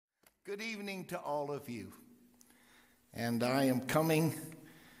Good evening to all of you. And I am coming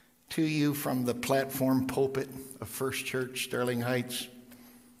to you from the platform pulpit of First Church, Sterling Heights.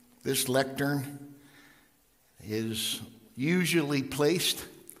 This lectern is usually placed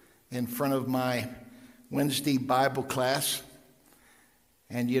in front of my Wednesday Bible class.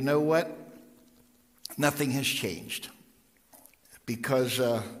 And you know what? Nothing has changed because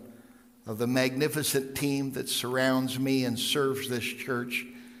of the magnificent team that surrounds me and serves this church.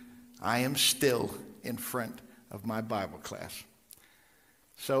 I am still in front of my Bible class.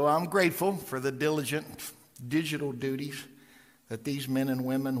 So I'm grateful for the diligent digital duties that these men and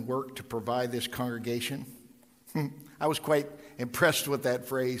women work to provide this congregation. I was quite impressed with that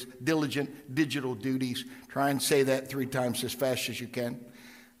phrase, diligent digital duties. Try and say that 3 times as fast as you can.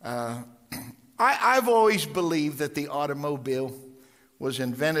 I've always believed that the automobile was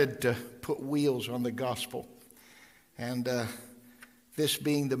invented to put wheels on the gospel. And this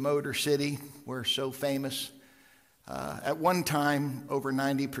being the Motor City, we're so famous. At one time, over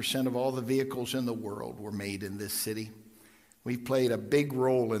 90% of all the vehicles in the world were made in this city. We played a big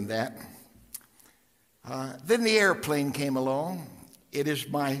role in that. Then the airplane came along. It is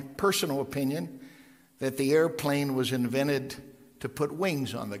my personal opinion that the airplane was invented to put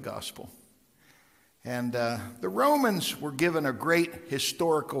wings on the gospel. And the Romans were given a great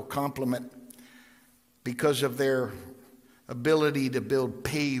historical compliment because of their ability to build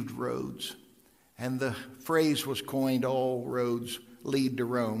paved roads. And the phrase was coined, all roads lead to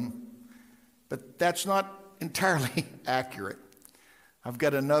Rome. But that's not entirely accurate. I've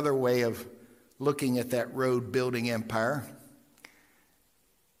got another way of looking at that road building empire.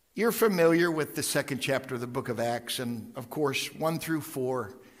 You're familiar with the 2nd chapter of the book of Acts, and of course 1 through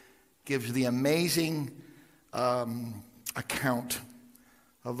 4 gives the amazing account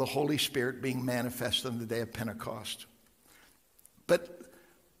of the Holy Spirit being manifest on the day of Pentecost. But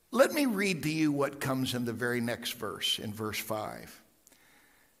let me read to you what comes in the very next verse, in verse 5.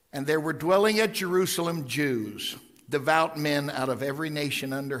 And there were dwelling at Jerusalem Jews, devout men out of every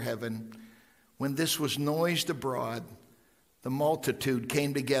nation under heaven. When this was noised abroad, the multitude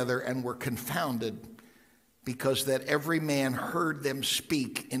came together and were confounded, because that every man heard them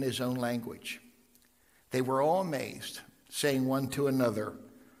speak in his own language. They were all amazed, saying one to another,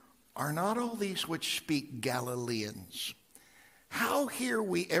 "Are not all these which speak Galileans? How hear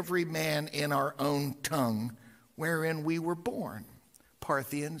we every man in our own tongue wherein we were born?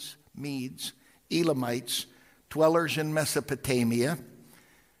 Parthians, Medes, Elamites, dwellers in Mesopotamia,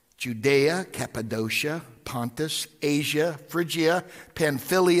 Judea, Cappadocia, Pontus, Asia, Phrygia,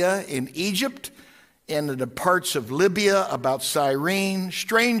 Pamphylia, in Egypt, in the parts of Libya about Cyrene,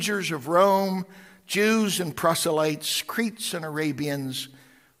 strangers of Rome, Jews and proselytes, Cretes and Arabians,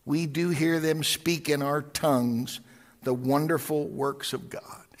 we do hear them speak in our tongues the wonderful works of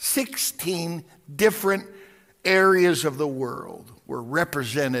God." 16 different areas of the world were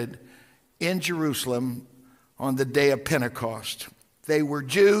represented in Jerusalem on the day of Pentecost. They were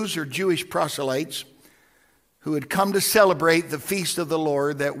Jews or Jewish proselytes who had come to celebrate the feast of the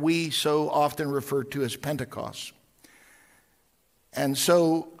Lord that we so often refer to as Pentecost. And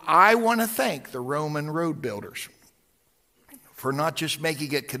so I want to thank the Roman road builders for not just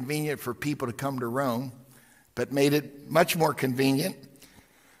making it convenient for people to come to Rome, but made it much more convenient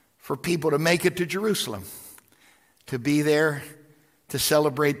for people to make it to Jerusalem, to be there to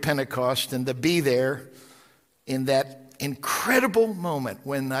celebrate Pentecost and to be there in that incredible moment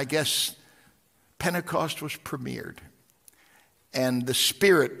when I guess Pentecost was premiered and the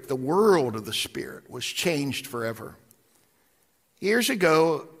Spirit, the world of the Spirit, was changed forever. Years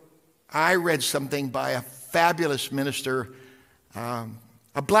ago, I read something by a fabulous minister,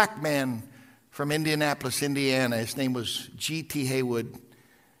 a black man from Indianapolis, Indiana. His name was G.T. Haywood.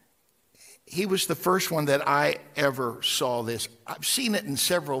 He was the first one that I ever saw this. I've seen it in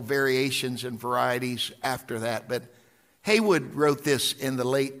several variations and varieties after that, but Haywood wrote this in the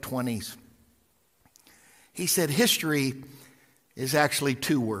late 20s. He said, history is actually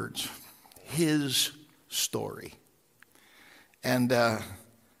 2 words, his story. And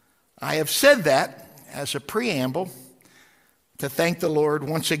I have said that as a preamble to thank the Lord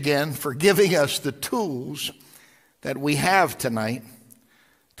once again for giving us the tools that we have tonight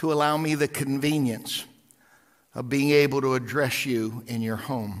to allow me the convenience of being able to address you in your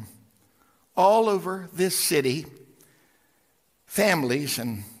home. All over this city, families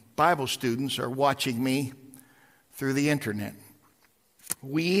and Bible students are watching me through the internet.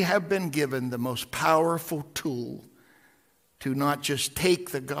 We have been given the most powerful tool to not just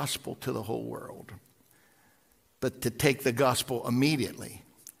take the gospel to the whole world, but to take the gospel immediately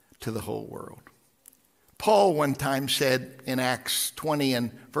to the whole world. Paul one time said in Acts 20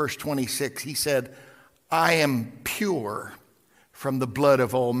 and verse 26, he said, I am pure from the blood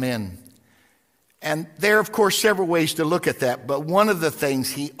of all men. And there are, of course, several ways to look at that, but one of the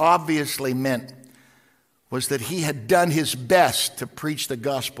things he obviously meant was that he had done his best to preach the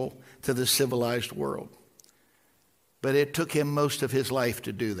gospel to the civilized world. But it took him most of his life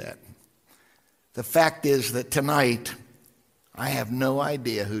to do that. The fact is that tonight, I have no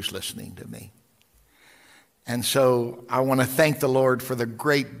idea who's listening to me. And so I want to thank the Lord for the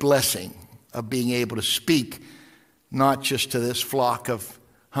great blessing of being able to speak, not just to this flock of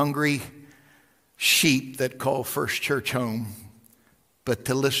hungry sheep that call First Church home, but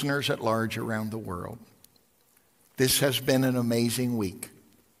to listeners at large around the world. This has been an amazing week.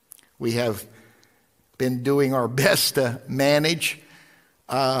 We have been doing our best to manage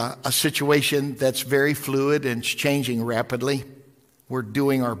a situation that's very fluid and it's changing rapidly. We're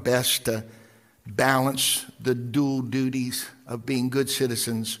doing our best to balance the dual duties of being good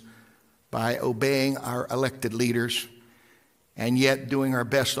citizens by obeying our elected leaders, and yet doing our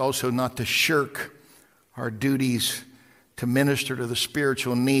best also not to shirk our duties to minister to the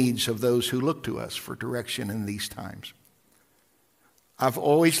spiritual needs of those who look to us for direction in these times. I've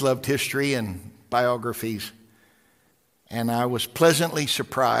always loved history and biographies, and I was pleasantly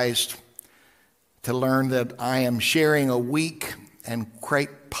surprised to learn that I am sharing a week and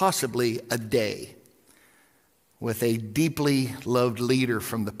quite possibly a day with a deeply loved leader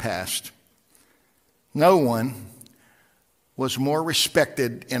from the past. No one was more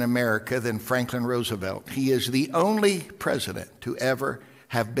respected in America than Franklin Roosevelt. He is the only president to ever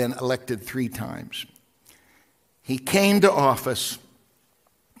have been elected 3 times. He came to office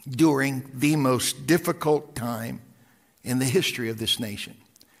during the most difficult time in the history of this nation.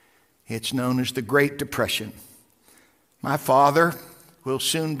 It's known as the Great Depression. My father will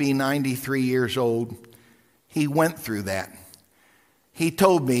soon be 93 years old. He went through that. He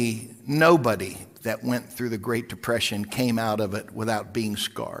told me nobody that went through the Great Depression came out of it without being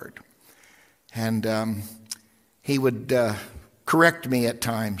scarred. And he would correct me at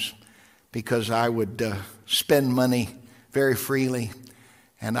times because I would spend money very freely,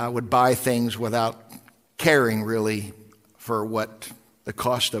 and I would buy things without caring really for what the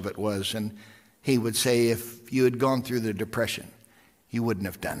cost of it was. And he would say, if you had gone through the Depression, you wouldn't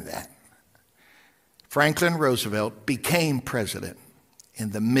have done that. Franklin Roosevelt became president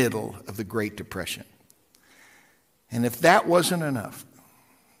in the middle of the Great Depression. And if that wasn't enough,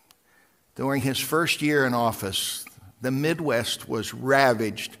 during his first year in office, the Midwest was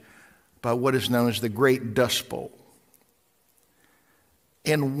ravaged by what is known as the Great Dust Bowl.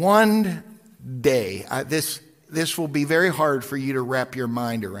 In one day, this will be very hard for you to wrap your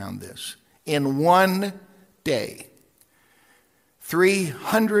mind around this. In one day,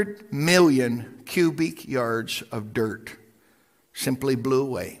 300 million cubic yards of dirt simply blew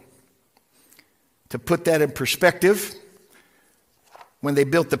away. To put that in perspective, when they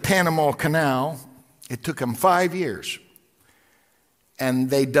built the Panama Canal, it took them 5 years, and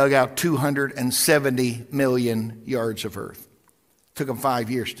they dug out 270 million yards of earth. It took them 5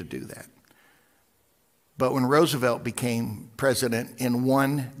 years to do that. But when Roosevelt became president, in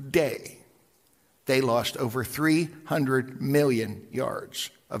one day, they lost over 300 million yards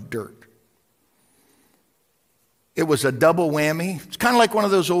of dirt. It was a double whammy. It's kind of like one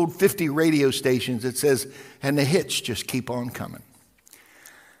of those old 50 radio stations that says, and the hits just keep on coming.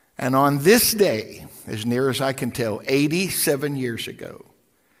 And on this day, as near as I can tell, 87 years ago,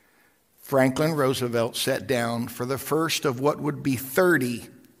 Franklin Roosevelt sat down for the first of what would be 30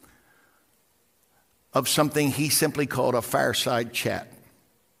 of something he simply called a fireside chat.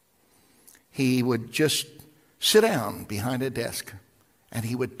 He would just sit down behind a desk and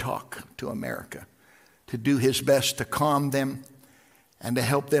he would talk to America to do his best to calm them and to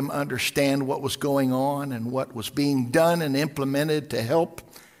help them understand what was going on and what was being done and implemented to help,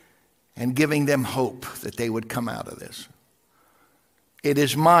 and giving them hope that they would come out of this. It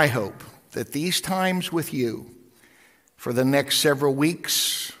is my hope that these times with you for the next several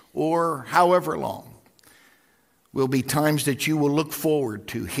weeks or however long will be times that you will look forward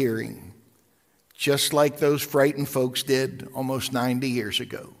to hearing, just like those frightened folks did almost 90 years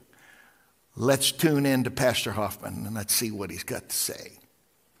ago. Let's tune in to Pastor Hoffman and let's see what he's got to say.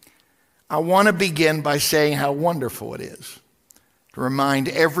 I want to begin by saying how wonderful it is to remind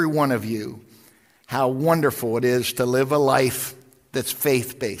every one of you how wonderful it is to live a life that's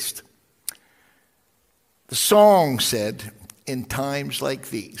faith-based. The song said, in times like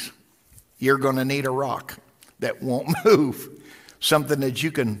these, you're going to need a rock that won't move, something that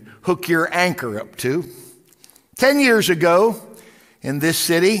you can hook your anchor up to. 10 years ago in this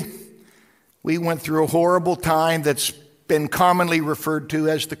city, We went through a horrible time that's been commonly referred to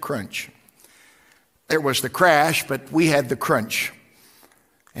as the crunch. There was the crash, but we had the crunch.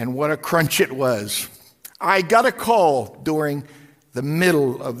 And what a crunch it was. I got a call during the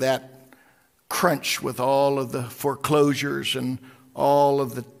middle of that crunch with all of the foreclosures and all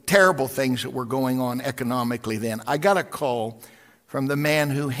of the terrible things that were going on economically then. I got a call from the man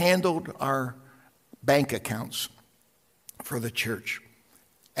who handled our bank accounts for the church.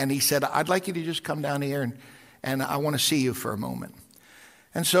 And he said, I'd like you to just come down here and I want to see you for a moment.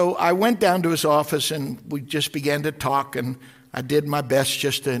 And so I went down to his office and we just began to talk, and I did my best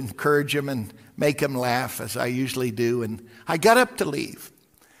just to encourage him and make him laugh, as I usually do. And I got up to leave.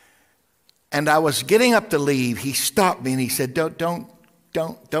 And I was getting up to leave. He stopped me and he said, don't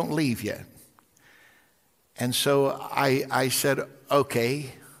leave yet. And so I said,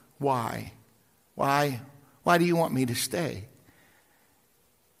 okay, why? Why do you want me to stay?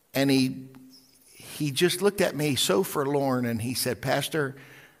 And he just looked at me so forlorn and he said, Pastor,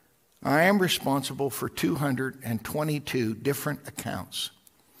 I am responsible for 222 different accounts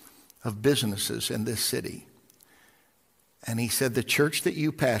of businesses in this city. And he said, the church that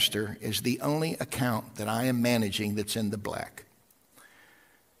you pastor is the only account that I am managing that's in the black.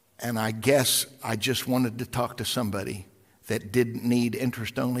 And I guess I just wanted to talk to somebody that didn't need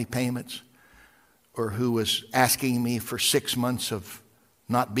interest-only payments, or who was asking me for 6 months of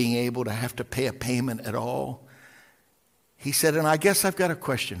not being able to have to pay a payment at all. He said, and I guess I've got a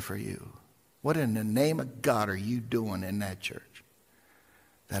question for you. What in the name of God are you doing in that church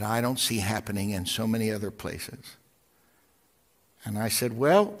that I don't see happening in so many other places? And I said,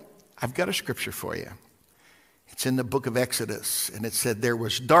 well, I've got a scripture for you. It's in the book of Exodus, and it said, there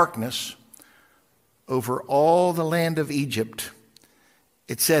was darkness over all the land of Egypt.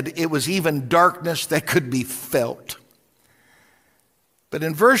 It said it was even darkness that could be felt. But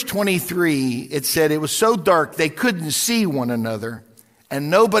in verse 23, it said it was so dark they couldn't see one another, and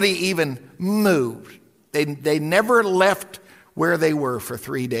nobody even moved. They never left where they were for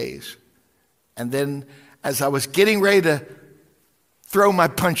 3 days. And then as I was getting ready to throw my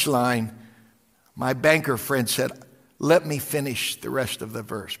punchline, my banker friend said, let me finish the rest of the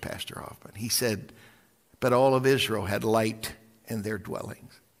verse, Pastor Hoffman. He said, but all of Israel had light in their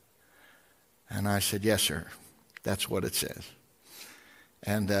dwellings. And I said, yes, sir, that's what it says.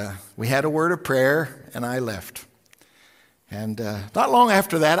 And we had a word of prayer, and I left. And not long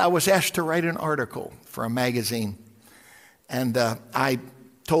after that, I was asked to write an article for a magazine. And I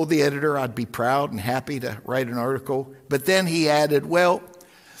told the editor I'd be proud and happy to write an article. But then he added, well,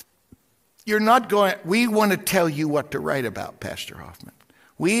 we want to tell you what to write about, Pastor Hoffman.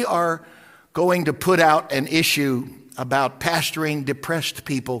 We are going to put out an issue about pastoring depressed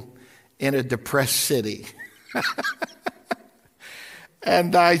people in a depressed city.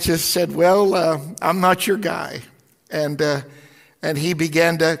 And I just said, well, I'm not your guy. And he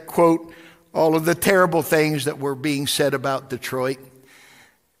began to quote all of the terrible things that were being said about Detroit.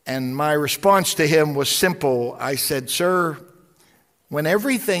 And my response to him was simple. I said, sir, when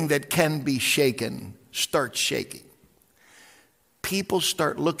everything that can be shaken starts shaking, people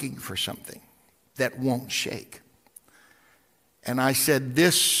start looking for something that won't shake. And I said,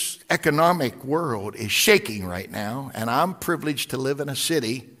 this economic world is shaking right now, and I'm privileged to live in a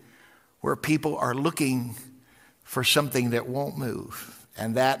city where people are looking for something that won't move,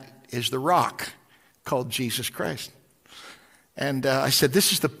 and that is the rock called Jesus Christ. And I said,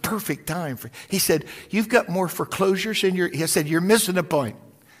 this is the perfect time for. He said, you've got more foreclosures in your. He said, you're missing a point.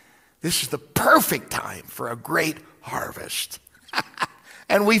 This is the perfect time for a great harvest.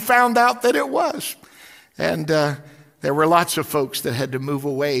 And we found out that it was. And there were lots of folks that had to move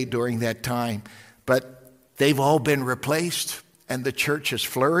away during that time, but they've all been replaced, and the church has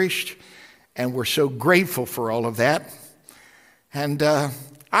flourished, and we're so grateful for all of that. And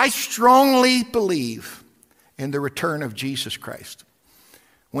I strongly believe in the return of Jesus Christ.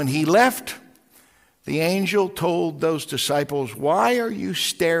 When he left, the angel told those disciples, why are you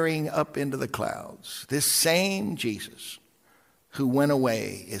staring up into the clouds? This same Jesus who went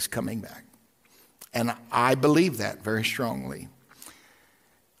away is coming back. And I believe that very strongly.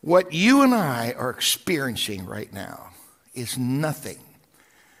 What you and I are experiencing right now is nothing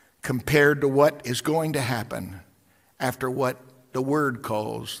compared to what is going to happen after what the word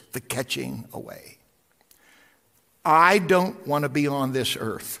calls the catching away. I don't want to be on this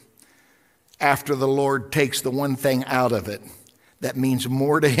earth after the Lord takes the one thing out of it that means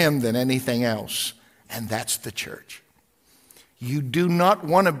more to him than anything else, and that's the church. You do not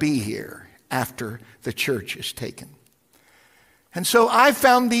want to be here after the church is taken. And so I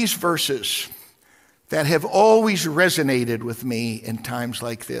found these verses that have always resonated with me in times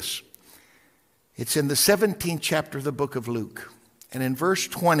like this. It's in the 17th chapter of the book of Luke. And in verse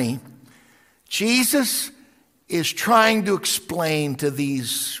 20, Jesus is trying to explain to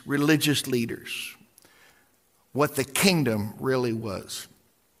these religious leaders what the kingdom really was.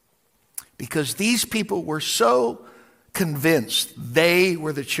 Because these people were so convinced they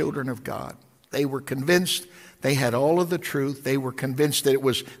were the children of God. They were convinced they had all of the truth. They were convinced that it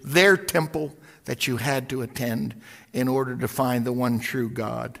was their temple that you had to attend in order to find the one true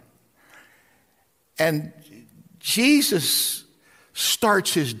God. And Jesus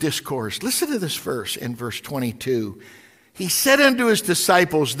starts his discourse. Listen to this verse in verse 22. He said unto his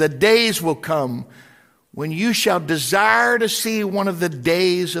disciples, the days will come when you shall desire to see one of the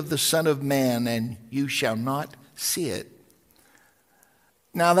days of the Son of Man, and you shall not see it.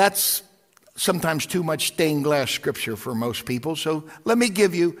 Now that's sometimes too much stained glass scripture for most people, so let me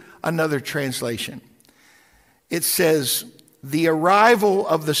give you another translation. It says, the arrival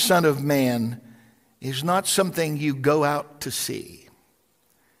of the Son of Man is not something you go out to see.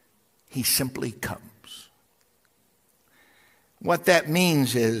 He simply comes. What that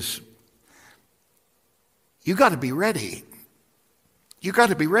means is you got to be ready. You got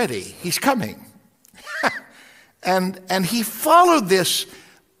to be ready. He's coming. and he followed this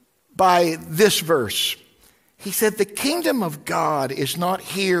by this verse. He said, the kingdom of God is not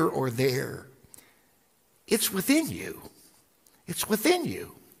here or there. It's within you. It's within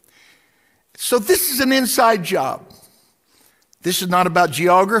you. So this is an inside job. This is not about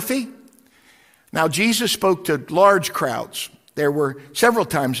geography. Now, Jesus spoke to large crowds. There were several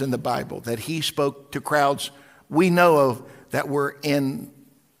times in the Bible that he spoke to crowds we know of that were in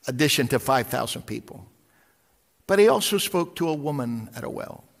addition to 5,000 people. But he also spoke to a woman at a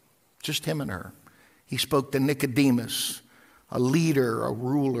well, just him and her. He spoke to Nicodemus, a leader, a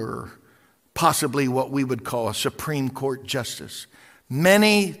ruler, possibly what we would call a Supreme Court justice.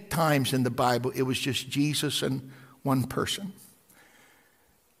 Many times in the Bible, it was just Jesus and one person.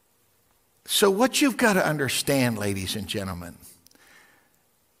 So what you've got to understand, ladies and gentlemen,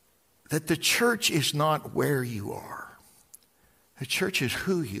 that the church is not where you are. The church is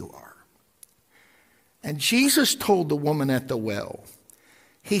who you are. And Jesus told the woman at the well,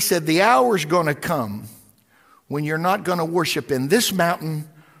 he said, the hour's going to come when you're not going to worship in this mountain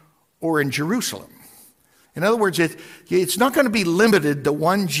or in Jerusalem. In other words, it's not going to be limited to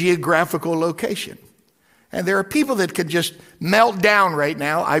one geographical location. And there are people that can just melt down right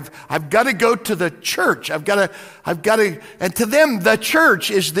now. I've got to go to the church. I've got to, and to them, the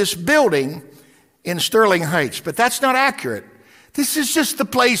church is this building in Sterling Heights. But that's not accurate. This is just the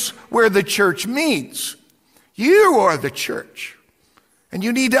place where the church meets. You are the church. And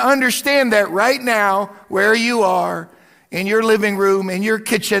you need to understand that right now, where you are, in your living room, in your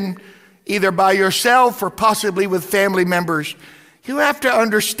kitchen, either by yourself or possibly with family members, you have to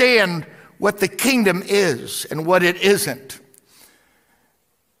understand what the kingdom is and what it isn't.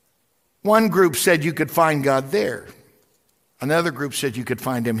 One group said you could find God there. Another group said you could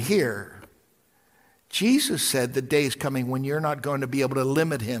find him here. Jesus said the day is coming when you're not going to be able to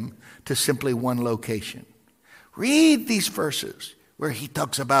limit him to simply one location. Read these verses where he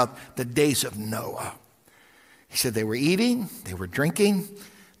talks about the days of Noah. He said they were eating, they were drinking,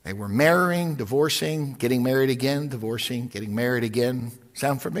 they were marrying, divorcing, getting married again, divorcing, getting married again.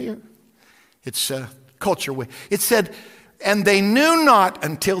 Sound familiar? It's a culture way. It said, and they knew not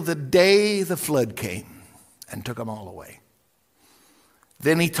until the day the flood came and took them all away.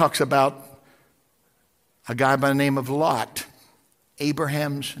 Then he talks about a guy by the name of Lot,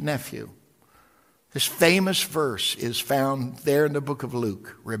 Abraham's nephew. This famous verse is found there in the book of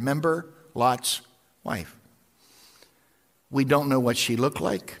Luke. Remember Lot's wife. We don't know what she looked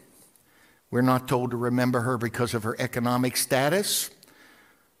like. We're not told to remember her because of her economic status.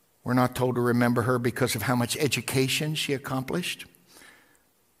 We're not told to remember her because of how much education she accomplished.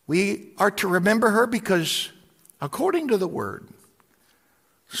 We are to remember her because, according to the word,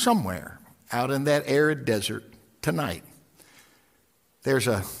 somewhere out in that arid desert tonight, there's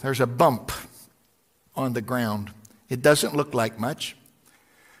a bump on the ground. It doesn't look like much.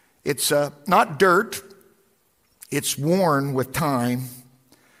 It's not dirt. It's worn with time.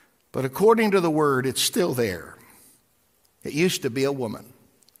 But according to the word, it's still there. It used to be a woman.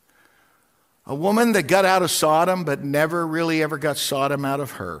 A woman that got out of Sodom, but never really ever got Sodom out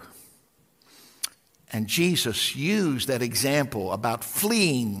of her. And Jesus used that example about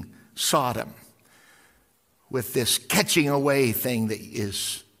fleeing Sodom with this catching away thing that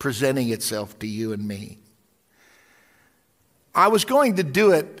is presenting itself to you and me. I was going to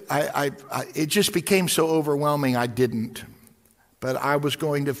do it. It just became so overwhelming I didn't. But I was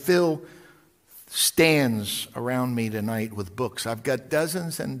going to fill stands around me tonight with books. I've got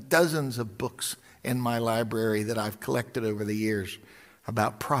dozens and dozens of books in my library that I've collected over the years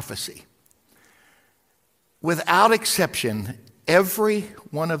about prophecy. Without exception, every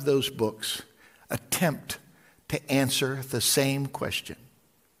one of those books attempt to answer the same question.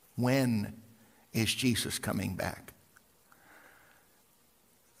 When is Jesus coming back?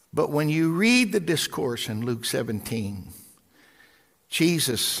 But when you read the discourse in Luke 17,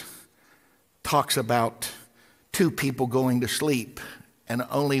 Jesus talks about two people going to sleep and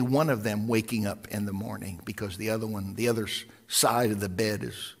only one of them waking up in the morning because the other side of the bed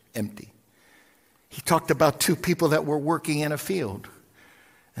is empty. He talked about two people that were working in a field,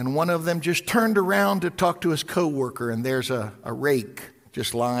 and one of them just turned around to talk to his coworker, and there's a rake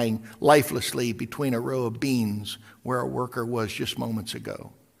just lying lifelessly between a row of beans where a worker was just moments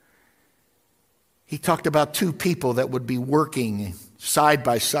ago. He talked about two people that would be working side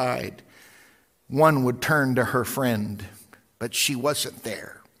by side. One would turn to her friend, but she wasn't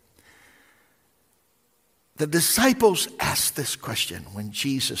there. The disciples asked this question when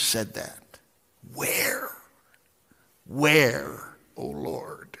Jesus said that. Where, O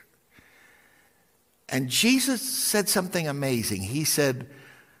Lord? And Jesus said something amazing. He said,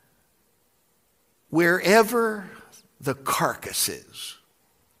 wherever the carcass is,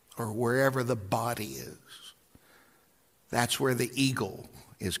 or wherever the body is, that's where the eagle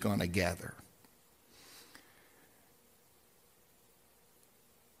is going to gather.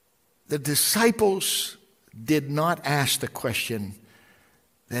 The disciples did not ask the question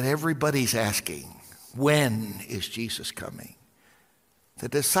that everybody's asking, when is Jesus coming? The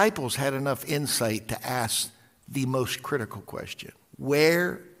disciples had enough insight to ask the most critical question.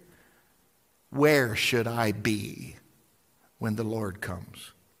 Where should I be when the Lord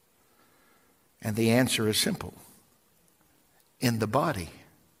comes? And the answer is simple. In the body.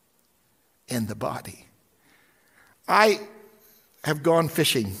 In the body. I have gone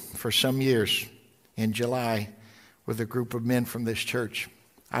fishing for some years in July with a group of men from this church.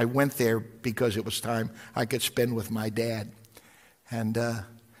 I went there because it was time I could spend with my dad. And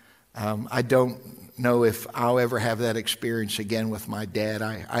I don't know if I'll ever have that experience again with my dad.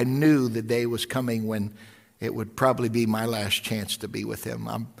 I knew the day was coming when it would probably be my last chance to be with him.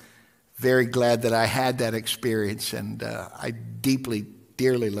 I'm very glad that I had that experience, and I deeply,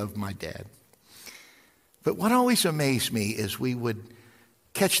 dearly love my dad. But what always amazed me is we would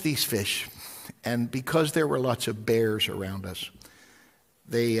catch these fish, and because there were lots of bears around us,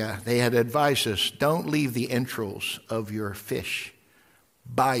 they had advised us, don't leave the entrails of your fish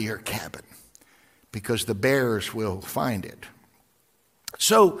by your cabin because the bears will find it.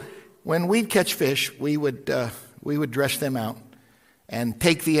 So when we'd catch fish, we would dress them out and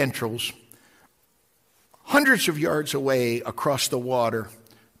take the entrails hundreds of yards away across the water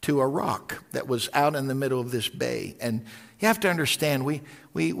to a rock that was out in the middle of this bay. And you have to understand,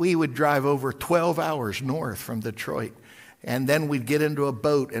 we would drive over 12 hours north from Detroit. And then we'd get into a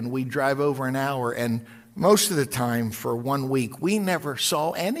boat and we'd drive over an hour. And most of the time for 1 week, we never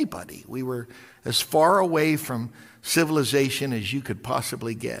saw anybody. We were as far away from civilization as you could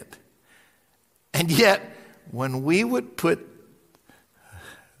possibly get. And yet, when we would put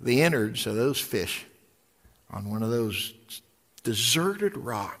the innards of those fish on one of those deserted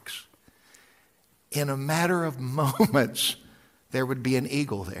rocks, in a matter of moments, there would be an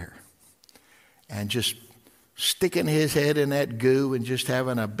eagle there. And just sticking his head in that goo and just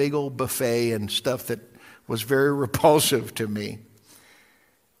having a big old buffet and stuff that was very repulsive to me.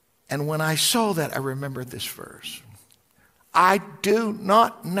 And when I saw that, I remembered this verse. I do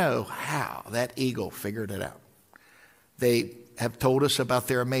not know how that eagle figured it out. They have told us about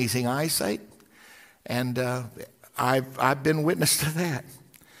their amazing eyesight, and I've been witness to that.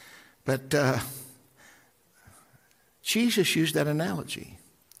 But Jesus used that analogy.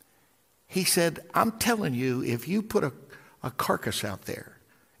 He said, I'm telling you, if you put a carcass out there,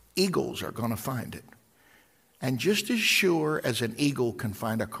 eagles are going to find it. And just as sure as an eagle can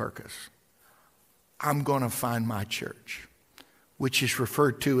find a carcass, I'm going to find my church, which is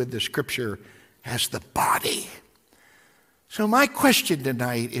referred to in the scripture as the body. So my question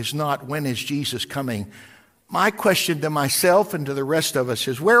tonight is not when is Jesus coming. My question to myself and to the rest of us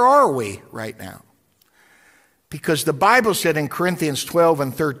is, where are we right now? Because the Bible said in Corinthians 12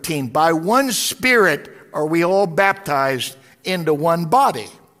 and 13, by one Spirit are we all baptized into one body.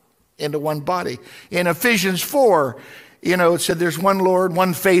 Into one body. In Ephesians 4, it said there's one Lord,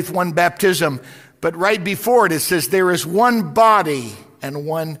 one faith, one baptism. But right before it, it says there is one body and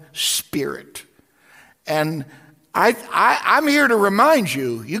one Spirit. And I'm here to remind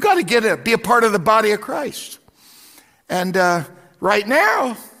you, you got to be a part of the body of Christ. And right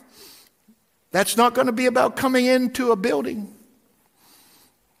now, that's not going to be about coming into a building.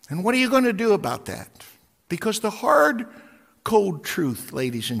 And what are you going to do about that? Because the hard, cold truth,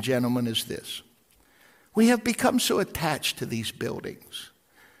 ladies and gentlemen, is this. We have become so attached to these buildings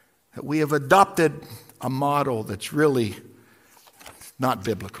that we have adopted a model that's really not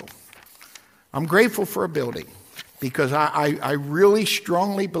biblical. I'm grateful for a building because I really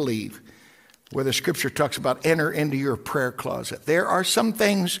strongly believe where the scripture talks about enter into your prayer closet. There are some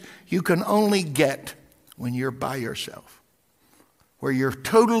things you can only get when you're by yourself, where you're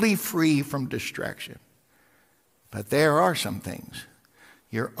totally free from distraction. But there are some things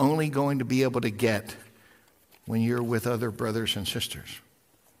you're only going to be able to get when you're with other brothers and sisters.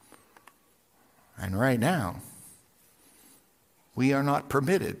 And right now, we are not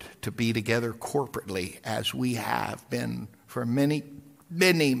permitted to be together corporately as we have been for many,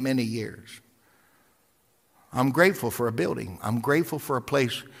 many, many years. I'm grateful for a building. I'm grateful for a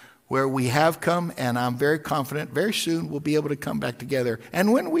place where we have come, and I'm very confident very soon we'll be able to come back together.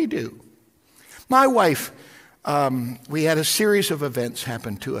 And when we do, my wife, we had a series of events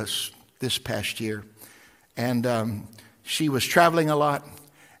happen to us this past year. And she was traveling a lot.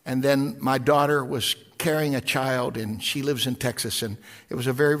 And then my daughter was carrying a child, and she lives in Texas. And it was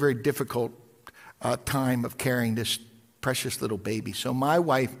a very, very difficult time of carrying this precious little baby. So my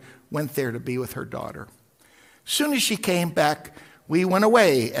wife went there to be with her daughter. As soon as she came back, we went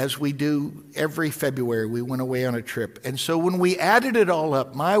away, as we do every February. We went away on a trip. And so when we added it all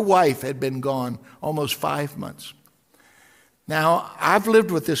up, my wife had been gone almost 5 months. Now, I've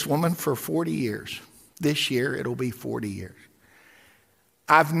lived with this woman for 40 years. This year, it'll be 40 years.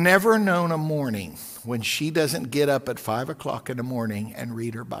 I've never known a morning when she doesn't get up at 5 o'clock in the morning and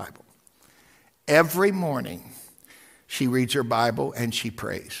read her Bible. Every morning, she reads her Bible and she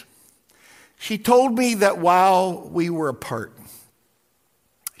prays. She told me that while we were apart,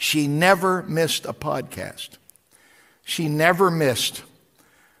 she never missed a podcast. She never missed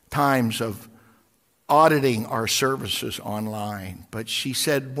times of auditing our services online. But she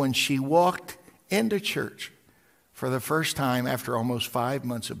said when she walked into church for the first time after almost 5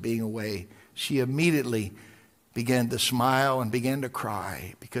 months of being away, she immediately began to smile and began to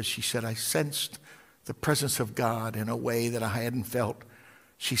cry because she said, I sensed the presence of God in a way that I hadn't felt.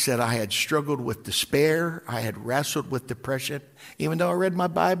 She said, I had struggled with despair. I had wrestled with depression, even though I read my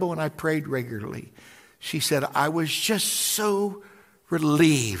Bible and I prayed regularly. She said, I was just so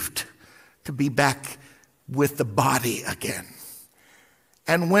relieved to be back with the body again.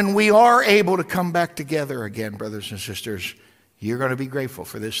 And when we are able to come back together again, brothers and sisters, you're going to be grateful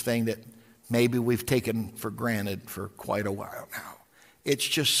for this thing that maybe we've taken for granted for quite a while now. It's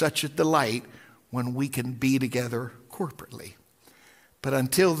just such a delight when we can be together corporately. But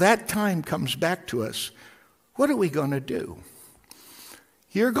until that time comes back to us, what are we going to do?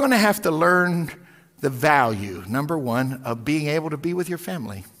 You're going to have to learn the value, number one, of being able to be with your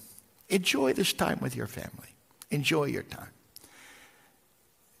family. Enjoy this time with your family. Enjoy your time.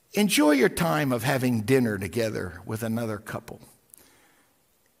 Enjoy your time of having dinner together with another couple.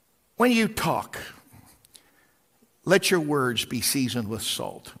 When you talk, let your words be seasoned with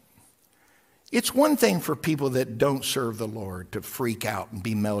salt. It's one thing for people that don't serve the Lord to freak out and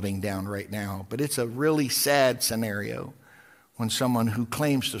be melting down right now, but it's a really sad scenario when someone who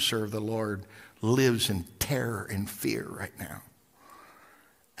claims to serve the Lord lives in terror and fear right now.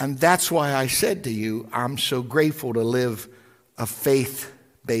 And that's why I said to you, I'm so grateful to live a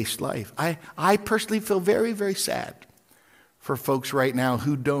faith-based life. I personally feel very, very sad for folks right now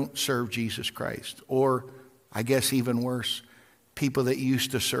who don't serve Jesus Christ, or I guess even worse, people that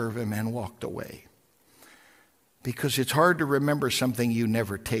used to serve him and walked away. Because it's hard to remember something you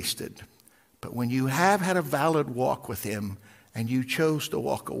never tasted. But when you have had a valid walk with him and you chose to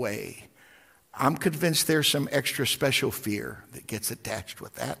walk away, I'm convinced there's some extra special fear that gets attached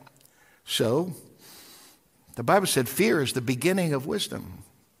with that. So, the Bible said fear is the beginning of wisdom.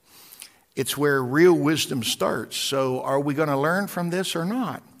 It's where real wisdom starts. So, are we going to learn from this or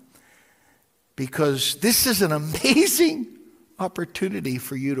not? Because this is an amazing opportunity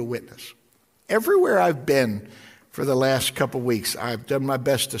for you to witness. Everywhere I've been for the last couple weeks, I've done my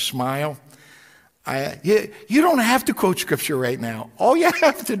best to smile. You don't have to quote scripture right now. All you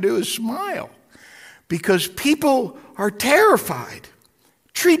have to do is smile, because people are terrified.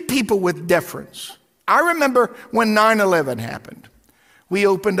 Treat people with deference. I remember when 9/11 happened. We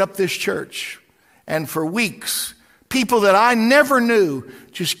opened up this church, and for weeks, people that I never knew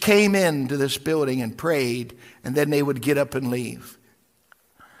just came into this building and prayed, and then they would get up and leave.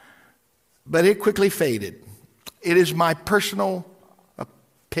 But it quickly faded. It is my personal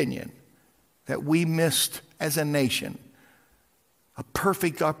opinion that we missed as a nation a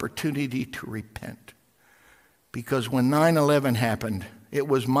perfect opportunity to repent. Because when 9/11 happened, It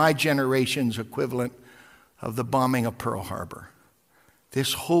was my generation's equivalent of the bombing of Pearl Harbor.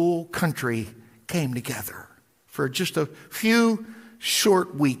 This whole country came together. For just a few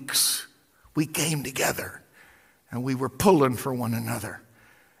short weeks, we came together and we were pulling for one another.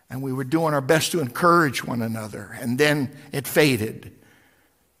 And we were doing our best to encourage one another. And then it faded.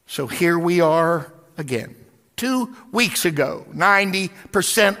 So here we are again. 2 weeks ago,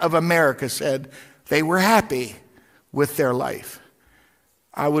 90% of America said they were happy with their life.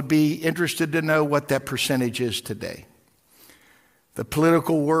 I would be interested to know what that percentage is today. The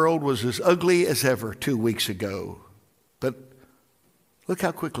political world was as ugly as ever 2 weeks ago. But look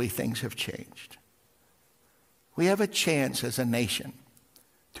how quickly things have changed. We have a chance as a nation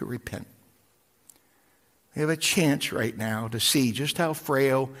to repent. We have a chance right now to see just how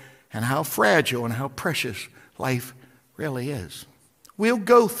frail and how fragile and how precious life really is. We'll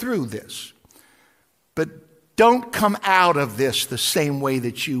go through this, but don't come out of this the same way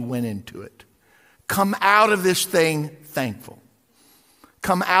that you went into it. Come out of this thing thankful.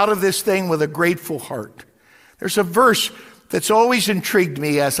 Come out of this thing with a grateful heart. There's a verse that's always intrigued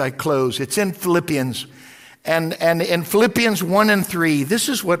me as I close. It's in Philippians. And in Philippians 1 and 3, this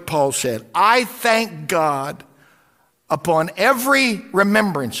is what Paul said. I thank God upon every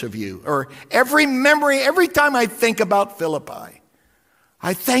remembrance of you, or every memory, every time I think about Philippi.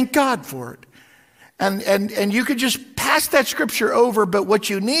 I thank God for it. And you could just pass that scripture over, but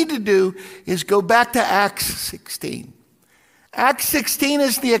what you need to do is go back to Acts 16. Acts 16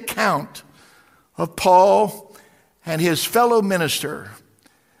 is the account of Paul and his fellow minister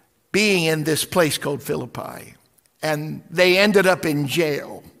being in this place called Philippi. And they ended up in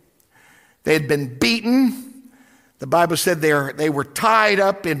jail. They had been beaten. The Bible said they were tied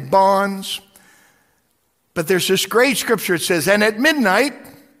up in bonds. But there's this great scripture. It says, and at midnight,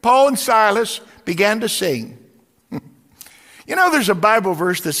 Paul and Silas began to sing. You know, there's a Bible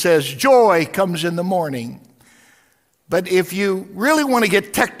verse that says, joy comes in the morning. But if you really want to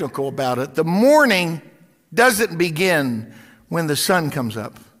get technical about it, the morning doesn't begin when the sun comes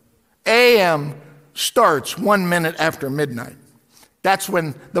up. AM starts 1 minute after midnight. That's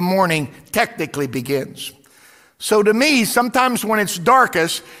when the morning technically begins. So to me, sometimes when it's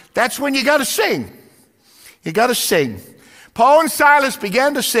darkest, that's when you got to sing. You got to sing. Paul and Silas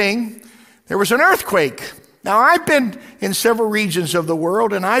began to sing. There was an earthquake. Now, I've been in several regions of the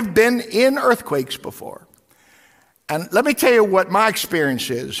world, and I've been in earthquakes before. And let me tell you what my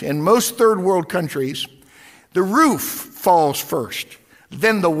experience is. In most third world countries, the roof falls first.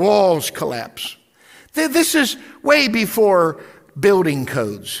 Then the walls collapse. This is way before building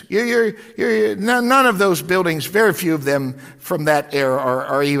codes. None of those buildings, very few of them from that era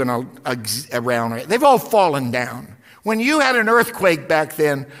are even around. They've all fallen down. When you had an earthquake back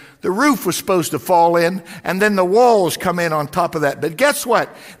then, the roof was supposed to fall in, and then the walls come in on top of that. But guess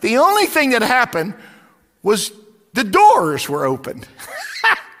what? The only thing that happened was the doors were opened.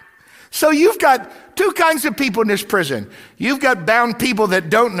 So you've got two kinds of people in this prison. You've got bound people that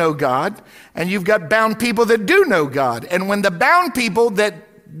don't know God, and you've got bound people that do know God. And when the bound people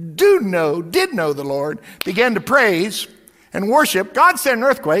that did know the Lord, began to praise and worship, God sent an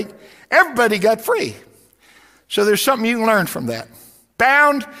earthquake, everybody got free. So there's something you can learn from that.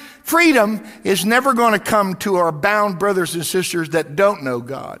 Bound freedom is never going to come to our bound brothers and sisters that don't know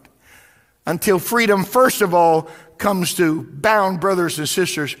God, until freedom, first of all, comes to bound brothers and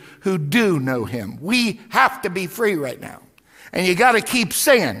sisters who do know him. We have to be free right now. And you got to keep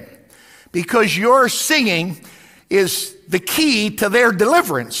singing, because your singing is the key to their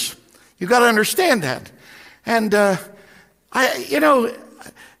deliverance. You got to understand that. And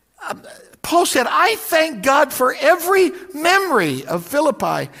Paul said, I thank God for every memory of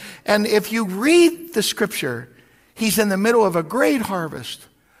Philippi. And if you read the scripture, he's in the middle of a great harvest.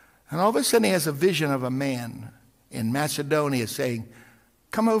 And all of a sudden he has a vision of a man in Macedonia saying,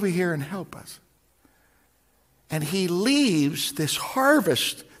 come over here and help us. And he leaves this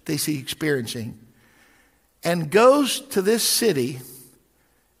harvest that he's experiencing and goes to this city,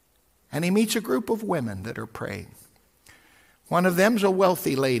 and he meets a group of women that are praying. One of them's a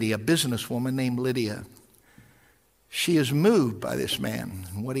wealthy lady, a businesswoman named Lydia. She is moved by this man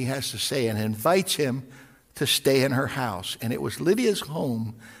and what he has to say, and invites him to stay in her house. And it was Lydia's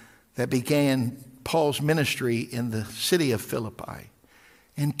home that began Paul's ministry in the city of Philippi.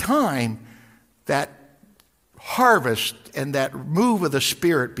 In time, that harvest and that move of the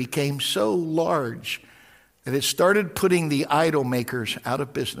Spirit became so large that it started putting the idol makers out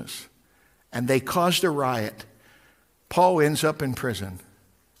of business, and they caused a riot. Paul ends up in prison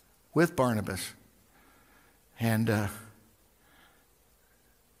with Barnabas, and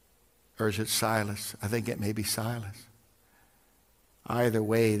or is it Silas? I think it may be Silas. Either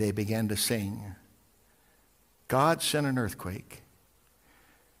way, they began to sing, God sent an earthquake.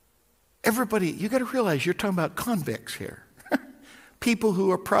 Everybody, you got to realize you're talking about convicts here. People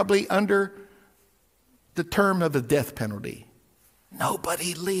who are probably under the term of the death penalty.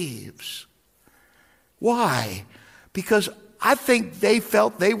 Nobody leaves. Why? Because I think they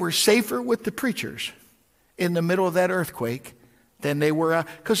felt they were safer with the preachers in the middle of that earthquake than they were,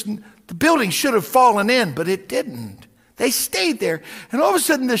 because the building should have fallen in, but it didn't. They stayed there. And all of a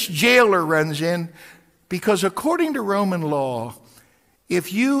sudden this jailer runs in, because according to Roman law,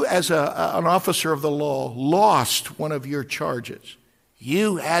 if you as an officer of the law lost one of your charges,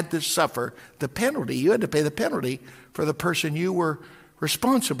 you had to suffer the penalty. You had to pay the penalty for the person you were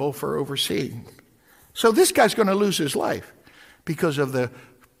responsible for overseeing. So this guy's going to lose his life because of the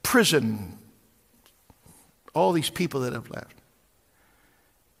prison, all these people that have left.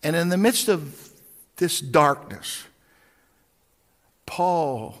 And in the midst of this darkness,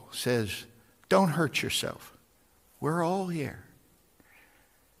 Paul says, don't hurt yourself. We're all here.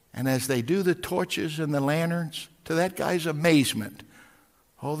 And as they do the torches and the lanterns, to that guy's amazement,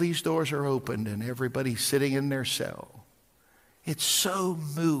 all these doors are opened and everybody's sitting in their cell. It so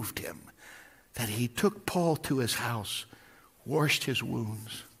moved him that he took Paul to his house, washed his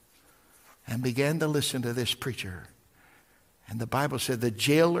wounds, and began to listen to this preacher. And the Bible said the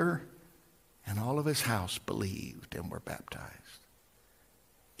jailer and all of his house believed and were baptized.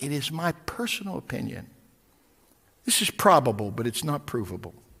 It is my personal opinion. This is probable, but it's not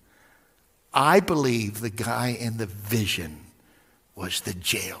provable. I believe the guy in the vision was the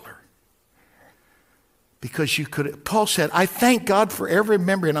jailer. Because Paul said, I thank God for every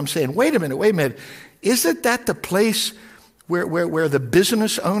member. And I'm saying, wait a minute. Isn't that the place where the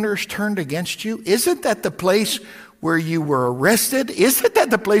business owners turned against you? Isn't that the place where you were arrested? Isn't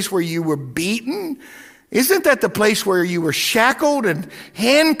that the place where you were beaten? Isn't that the place where you were shackled and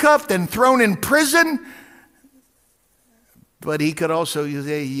handcuffed and thrown in prison? But he could also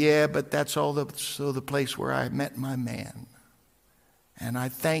say, yeah, but that's also the place where I met my man. And I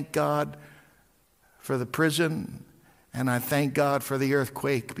thank God for the prison, and I thank God for the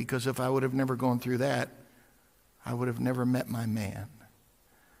earthquake, because if I would have never gone through that, I would have never met my man.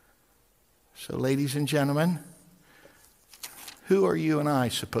 So, ladies and gentlemen, who are you and I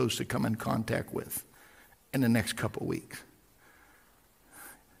supposed to come in contact with in the next couple weeks?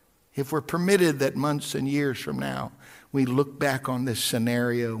 If we're permitted that months and years from now, we look back on this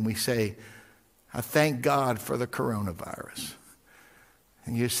scenario and we say, I thank God for the coronavirus.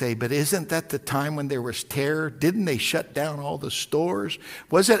 And you say, but isn't that the time when there was terror? Didn't they shut down all the stores?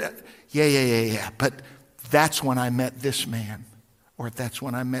 Was it? Yeah. But that's when I met this man, or that's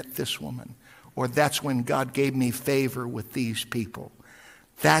when I met this woman, or that's when God gave me favor with these people.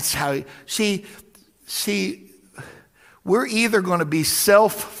 That's how, see, we're either going to be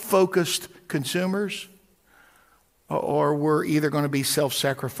self-focused consumers, or we're either going to be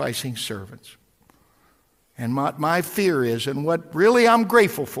self-sacrificing servants. And my fear is, and what really I'm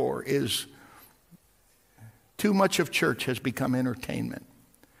grateful for, is too much of church has become entertainment.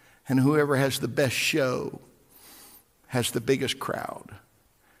 And whoever has the best show has the biggest crowd.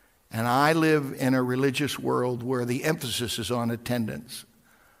 And I live in a religious world where the emphasis is on attendance,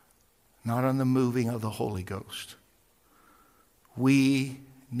 not on the moving of the Holy Ghost. We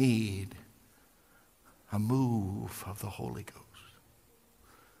need a move of the Holy Ghost.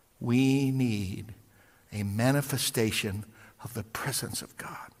 We need a manifestation of the presence of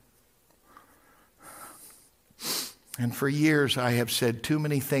God. And for years I have said too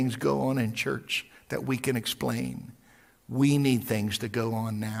many things go on in church that we can explain. We need things to go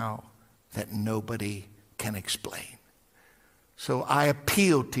on now that nobody can explain. So I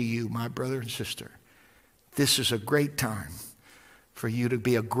appeal to you, my brother and sister. This is a great time for you to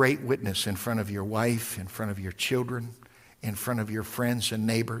be a great witness in front of your wife, in front of your children, in front of your friends and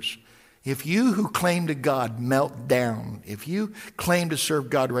neighbors. If you who claim to God melt down, if you claim to serve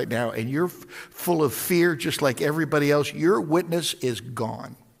God right now and you're full of fear just like everybody else, your witness is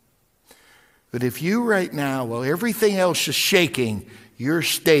gone. But if you right now, while everything else is shaking, you're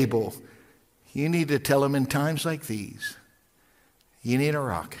stable, you need to tell them in times like these, you need a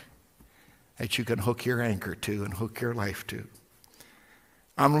rock that you can hook your anchor to and hook your life to.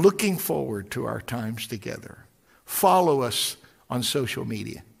 I'm looking forward to our times together. Follow us on social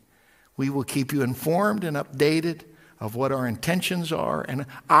media. We will keep you informed and updated of what our intentions are. And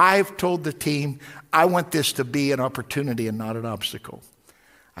I've told the team, I want this to be an opportunity and not an obstacle.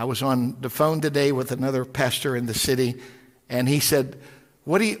 I was on the phone today with another pastor in the city, and he said,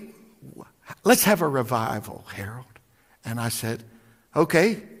 let's have a revival, Harold. And I said,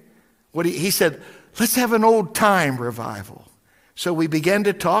 okay. He said, let's have an old time revival. So we began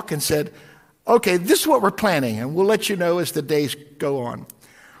to talk and said, okay, this is what we're planning, and we'll let you know as the days go on.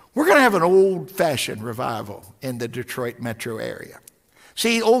 We're going to have an old-fashioned revival in the Detroit metro area.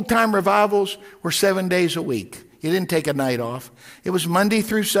 See, old-time revivals were 7 days a week. You didn't take a night off. It was Monday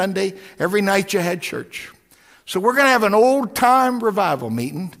through Sunday. Every night you had church. So we're going to have an old-time revival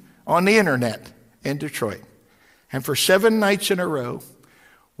meeting on the internet in Detroit. And for 7 nights in a row,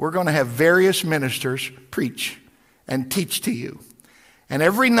 we're going to have various ministers preach and teach to you. And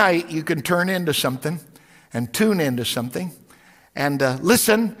every night you can turn into something and tune into something and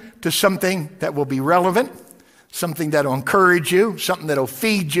listen to something that will be relevant, something that will encourage you, something that will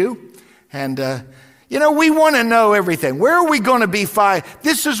feed you. And, we want to know everything. Where are we going to be 5?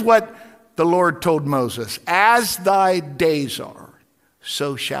 This is what the Lord told Moses. As thy days are,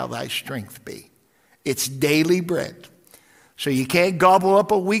 so shall thy strength be. It's daily bread. So you can't gobble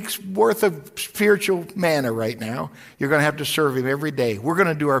up a week's worth of spiritual manna right now. You're going to have to serve him every day. We're going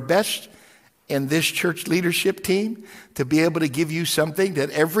to do our best in this church leadership team to be able to give you something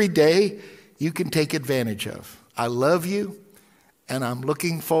that every day you can take advantage of. I love you, and I'm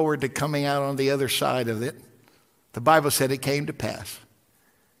looking forward to coming out on the other side of it. The Bible said it came to pass.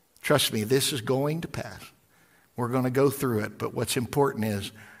 Trust me, this is going to pass. We're going to go through it, but what's important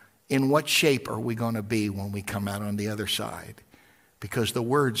is, in what shape are we going to be when we come out on the other side? Because the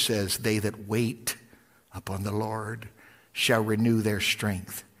word says, they that wait upon the Lord shall renew their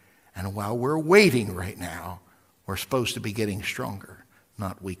strength. And while we're waiting right now, we're supposed to be getting stronger,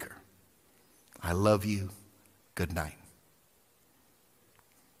 not weaker. I love you. Good night.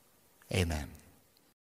 Amen.